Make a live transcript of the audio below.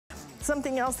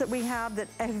Something else that we have that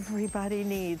everybody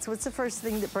needs. What's the first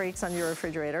thing that breaks on your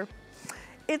refrigerator?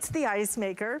 It's the ice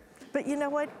maker. But you know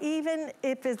what? Even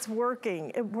if it's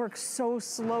working, it works so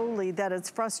slowly that it's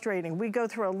frustrating. We go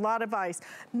through a lot of ice,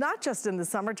 not just in the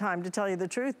summertime, to tell you the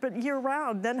truth, but year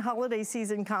round. Then holiday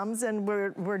season comes and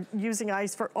we're using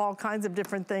ice for all kinds of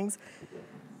different things.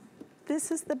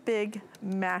 This is the Big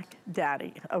Mac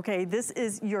Daddy, okay? This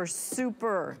is your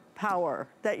super power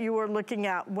that you are looking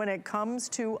at when it comes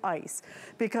to ice.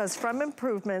 Because from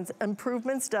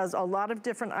Improvements does a lot of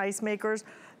different ice makers.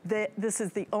 This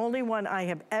is the only one I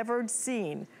have ever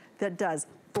seen that does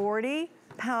 40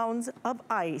 pounds of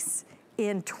ice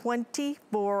in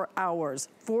 24 hours.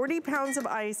 40 pounds of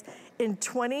ice in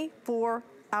 24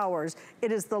 hours.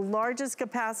 It is the largest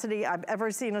capacity I've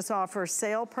ever seen us offer.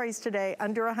 Sale price today,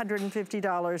 under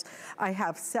 $150. I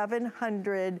have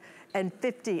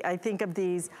 750, I think, of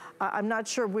these. I'm not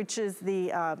sure which is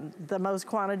the most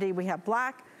quantity. We have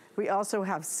black. We also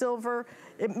have silver.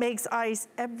 It makes ice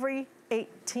every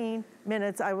 18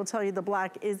 minutes. I will tell you the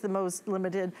black is the most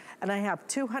limited, and I have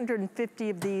 250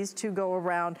 of these to go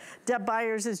around. Deb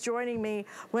Byers is joining me.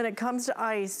 When it comes to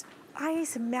ice,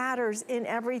 ice matters in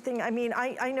everything. I mean,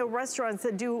 I know restaurants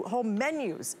that do whole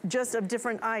menus just of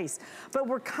different ice, but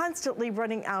we're constantly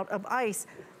running out of ice.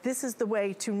 This is the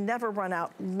way to never run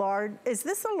out. Is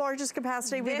this the largest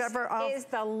capacity we've ever? This is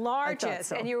the largest.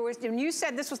 So. And when you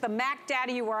said this was the Mac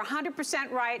Daddy, you were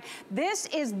 100% right. This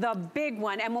is the big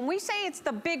one. And when we say it's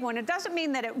the big one, it doesn't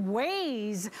mean that it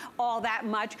weighs all that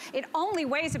much. It only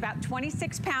weighs about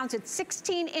 26 pounds. It's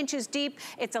 16 inches deep.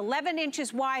 It's 11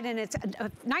 inches wide, and it's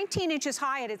 19 inches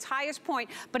high at its highest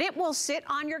point. But it will sit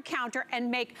on your counter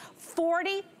and make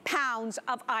 40 pounds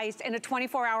of ice in a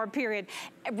 24-hour period.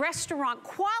 Restaurant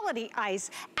quality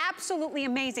ice, absolutely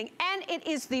amazing. And it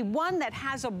is the one that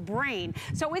has a brain.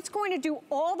 So it's going to do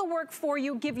all the work for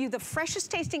you, give you the freshest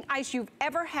tasting ice you've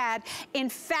ever had in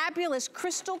fabulous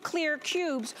crystal clear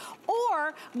cubes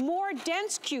or more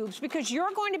dense cubes, because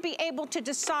you're going to be able to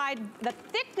decide the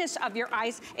thickness of your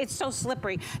ice. It's so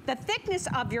slippery. The thickness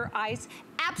of your ice,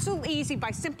 absolutely easy by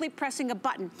simply pressing a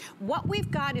button. What we've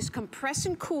got is compress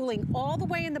and cooling all the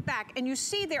way in the back, and you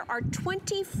see there are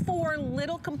 24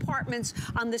 little compartments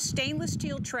on the stainless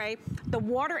steel tray. The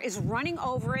water is running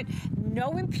over it.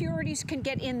 No impurities can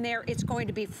get in there. It's going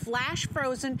to be flash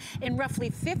frozen in roughly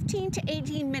 15 to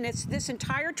 18 minutes. This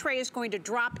entire tray is going to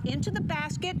drop into the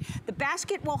basket. The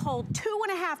basket will hold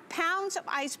 2.5 pounds of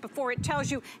ice before it tells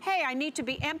you, hey, I need to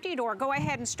be emptied, or go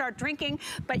ahead and start drinking.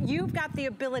 But you've got the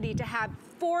ability to have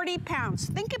 40 pounds.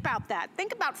 Think about that.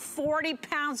 Think about 40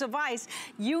 pounds of ice.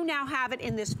 You now have it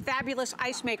in this fabulous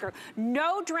ice maker.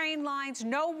 No drain lines,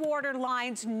 no water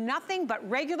lines, nothing but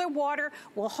regular water.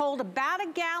 Will hold about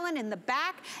a gallon in the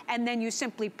back, and then you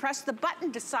simply press the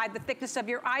button, decide the thickness of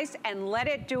your ice, and let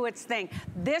it do its thing.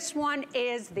 This one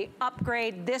is the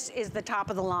upgrade. This is the top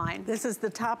of the line. This is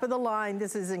the top of the line.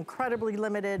 This is incredibly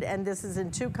limited, and this is in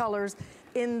 2 colors.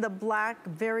 In the black,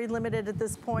 very limited at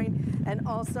this point, and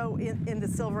also in the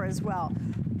silver as well.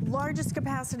 Largest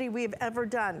capacity we have ever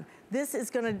done. This is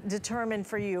gonna determine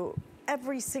for you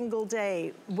every single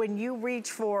day when you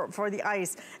reach for the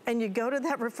ice and you go to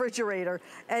that refrigerator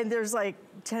and there's like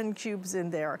 10 cubes in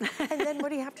there. And then what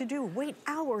do you have to do? Wait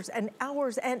hours and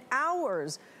hours and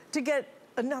hours to get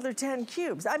another 10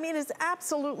 cubes. I mean, it's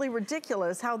absolutely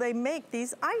ridiculous how they make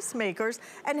these ice makers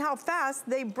and how fast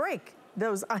they break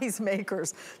those ice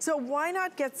makers. So why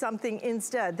not get something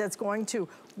instead that's going to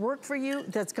work for you,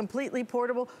 that's completely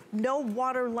portable, no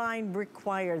water line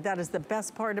required. That is the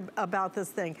best part about this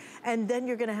thing. And then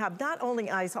you're gonna have not only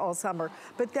ice all summer,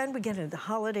 but then we get into the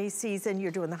holiday season,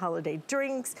 you're doing the holiday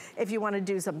drinks, if you wanna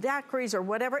do some daiquiris or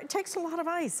whatever, it takes a lot of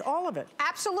ice, all of it.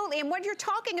 Absolutely, and what you're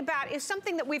talking about is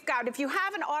something that we've got. If you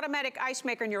have an automatic ice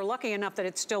maker and you're lucky enough that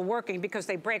it's still working, because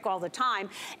they break all the time,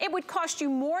 it would cost you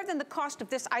more than the cost of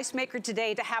this ice maker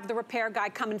today to have the repair guy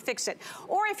come and fix it.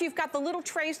 Or if you've got the little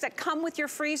trays that come with your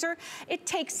freezer, it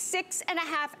takes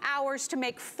 6.5 hours to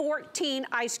make 14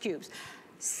 ice cubes.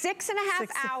 6.5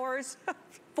 hours,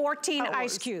 14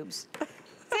 ice cubes.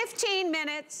 15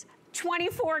 minutes,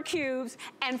 24 cubes,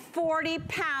 and 40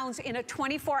 pounds in a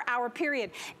 24-hour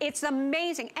period. It's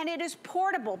amazing, and it is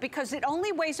portable because it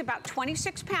only weighs about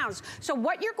 26 pounds. So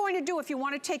what you're going to do if you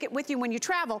want to take it with you when you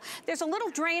travel, there's a little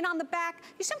drain on the back.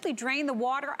 You simply drain the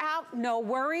water out, no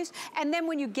worries. And then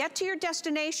when you get to your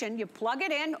destination, you plug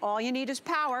it in, all you need is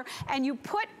power, and you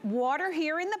put water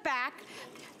here in the back.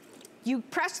 You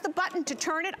press the button to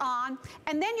turn it on,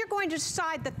 and then you're going to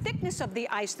decide the thickness of the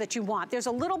ice that you want. There's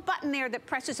a little button there that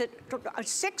presses it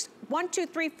 6 1, 2,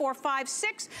 3, 4, 5,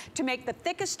 6 to make the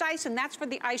thickest ice, and that's for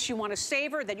the ice you want to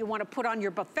savor, that you want to put on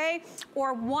your buffet,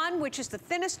 or 1, which is the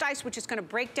thinnest ice, which is going to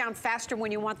break down faster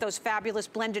when you want those fabulous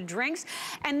blended drinks.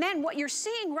 And then what you're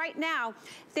seeing right now,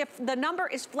 the number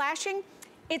is flashing.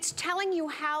 It's telling you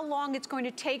how long it's going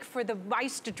to take for the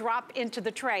ice to drop into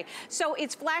the tray. So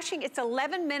it's flashing, it's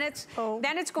 11 minutes,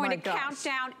 then it's going to count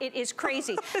down. It is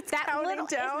crazy. It's counting down.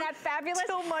 Isn't that fabulous?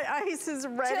 Till my ice is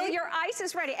ready. Till your ice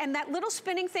is ready. And that little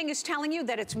spinning thing is telling you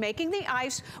that it's making the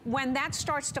ice. When that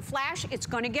starts to flash, it's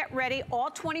going to get ready. All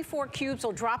 24 cubes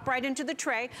will drop right into the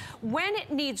tray. When it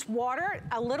needs water,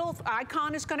 a little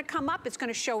icon is going to come up. It's going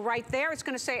to show right there. It's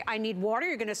going to say, I need water.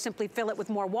 You're going to simply fill it with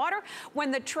more water.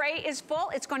 When the tray is full,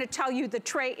 it's going to tell you the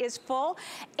tray is full.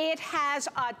 It has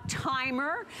a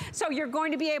timer, so you're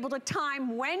going to be able to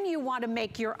time when you want to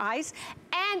make your ice,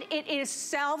 and it is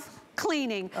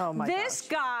self-cleaning. Oh my This gosh.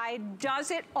 guy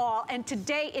does it all, and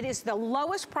today it is the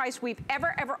lowest price we've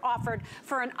ever offered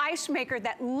for an ice maker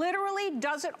that literally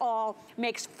does it all,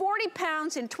 makes 40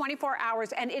 pounds in 24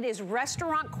 hours, and it is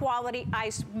restaurant quality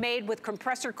ice made with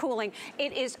compressor cooling.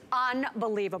 It is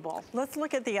unbelievable. Let's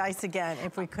look at the ice again,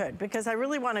 if we could, because I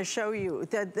really want to show you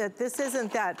that this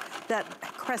isn't that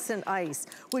crescent ice,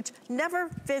 which never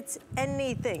fits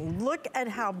anything. Look at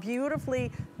how beautifully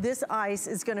this ice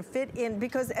is going to fit in,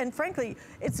 because, and frankly,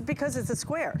 it's because it's a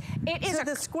square. It is. So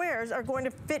the squares are going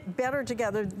to fit better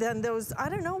together than those. I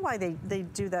don't know why they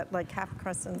do that, like half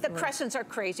crescents. The crescents are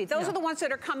crazy. Those are the ones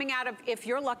that are coming out of, if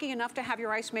you're lucky enough to have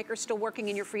your ice maker still working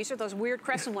in your freezer, those weird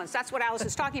crescent ones. That's what Alice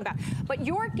is talking about. But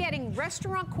you're getting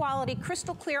restaurant quality,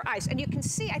 crystal clear ice. And you can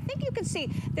see, I think you can see,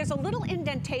 there's a little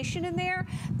indentation in there.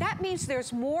 That means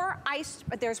there's more ice,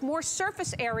 there's more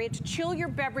surface area to chill your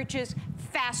beverages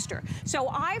faster. So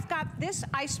I've got this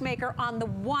ice maker on the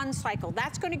 1 cycle.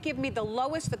 That's going to give me the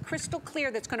lowest, the crystal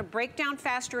clear, that's going to break down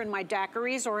faster in my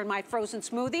daiquiris or in my frozen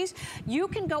smoothies. You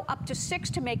can go up to 6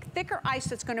 to make thicker ice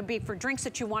that's going to be for drinks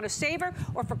that you want to savor,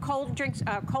 or for cold drinks,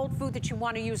 cold food that you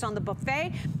want to use on the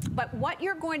buffet. But what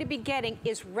you're going to be getting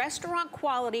is restaurant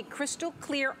quality crystal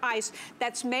clear ice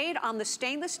that's made on the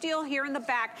stainless steel here in the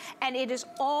back, and it is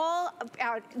all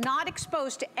not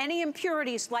exposed to any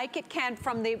impurities like it can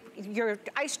from your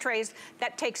ice trays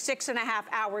that take 6.5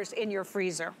 hours in your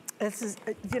freezer. This is,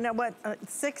 you know what,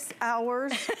 6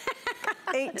 hours,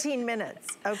 18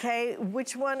 minutes, okay?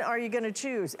 Which one are you gonna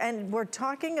choose? And we're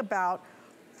talking about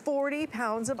 40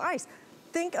 pounds of ice.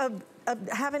 Think of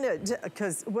having to,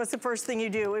 because what's the first thing you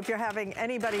do if you're having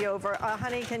anybody over?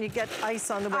 Honey, can you get ice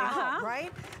on the way home,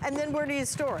 right? And then where do you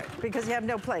store it? Because you have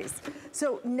no place.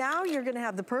 So now you're gonna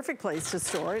have the perfect place to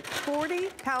store it, 40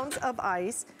 pounds of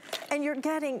ice, and you're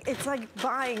getting, it's like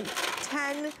buying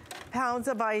 10 pounds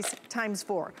of ice times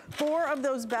 4. 4 of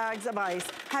those bags of ice,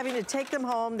 having to take them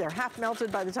home, they're half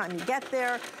melted by the time you get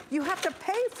there. You have to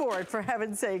pay for it, for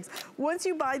heaven's sakes. Once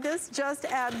you buy this, just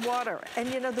add water.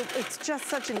 And you know, it's just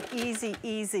such an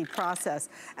easy process.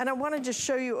 And I wanna just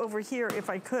show you over here, if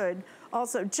I could,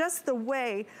 also just the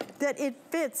way that it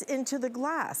fits into the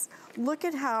glass. Look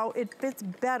at how it fits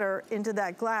better into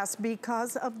that glass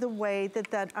because of the way that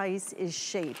that ice is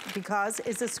shaped, because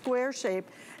it's a square shape.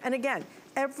 And again,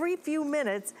 every few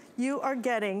minutes, you are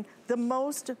getting the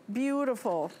most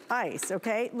beautiful ice,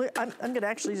 okay? I'm gonna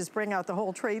actually just bring out the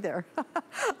whole tray there.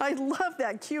 I love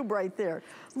that cube right there.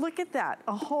 Look at that,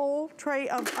 a whole tray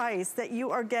of ice that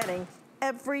you are getting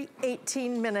every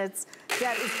 18 minutes.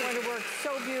 That is going to work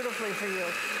so beautifully for you.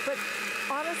 But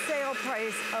on a sale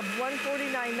price of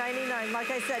 $149.99, like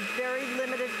I said, very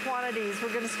limited quantities.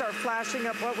 We're gonna start flashing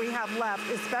up what we have left,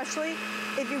 especially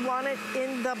if you want it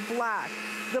in the black.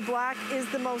 The black is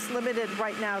the most limited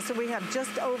right now, so we have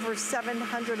just over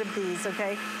 700 of these,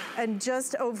 okay? And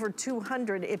just over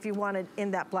 200 if you want it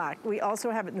in that black. We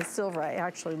also have it in the silver. I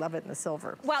actually love it in the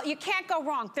silver. Well, you can't go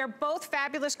wrong. They're both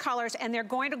fabulous colors, and they're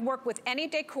going to work with any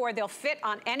decor. They'll fit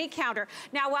on any counter.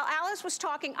 Now, while Alice was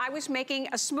talking, I was making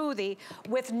a smoothie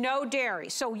with no dairy.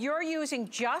 So you're using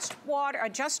just water,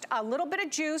 just a little bit of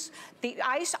juice, the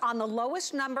ice on the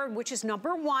lowest number, which is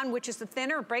number 1, which is the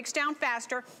thinner, it breaks down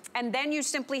faster, and then you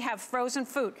simply have frozen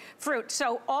fruit.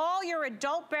 So all your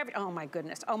adult beverages, oh my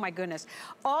goodness,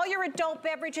 all your adult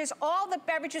beverages, all the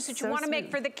beverages that you want to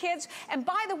make for the kids. And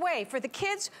by the way, for the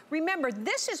kids, remember,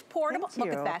 this is portable. Look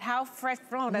at that, how fresh,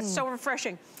 oh, that's so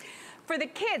refreshing. For the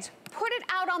kids, put it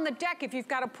out on the deck if you've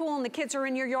got a pool and the kids are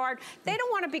in your yard. They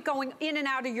don't want to be going in and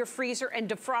out of your freezer and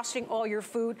defrosting all your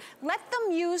food. Let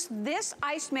them use this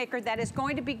ice maker that is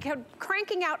going to be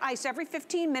cranking out ice every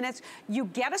 15 minutes. You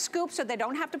get a scoop so they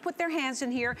don't have to put their hands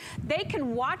in here. They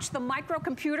can watch the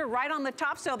microcomputer right on the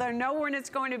top so they know when it's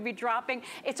going to be dropping.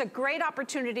 It's a great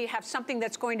opportunity to have something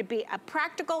that's going to be a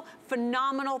practical,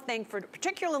 phenomenal thing for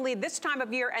particularly this time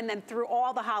of year and then through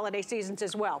all the holiday seasons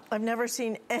as well. I've never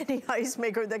seen any ice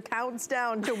maker that counts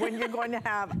down to when you're going to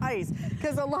have ice,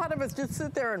 because a lot of us just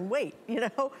sit there and wait, you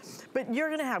know? But you're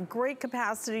gonna have great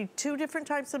capacity, 2 different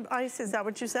types of ice, is that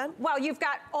what you said? Well, you've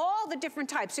got all the different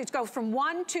types. It goes from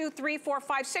 1, 2, 3, 4,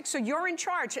 5, 6, so you're in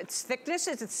charge. Its thickness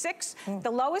is 6,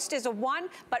 the lowest is a 1,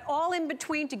 but all in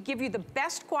between to give you the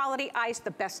best quality ice,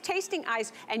 the best tasting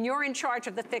ice, and you're in charge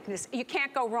of the thickness. You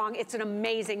can't go wrong. It's an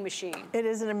amazing machine. It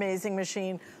is an amazing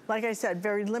machine. Like I said,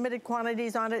 very limited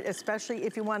quantities on it, especially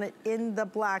if you want it in the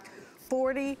black.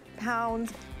 40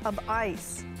 pounds of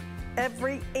ice.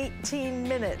 Every 18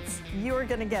 minutes, you're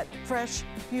gonna get fresh,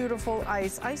 beautiful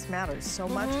ice. Ice matters so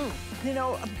much. You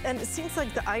know, and it seems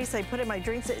like the ice I put in my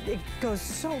drinks, it goes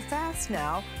so fast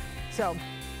now. So,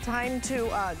 time to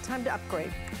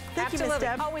upgrade. Thank you, Ms.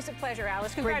 Deb. Always a pleasure,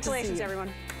 Alice. Congratulations,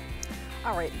 everyone.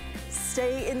 All right,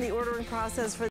 stay in the ordering process for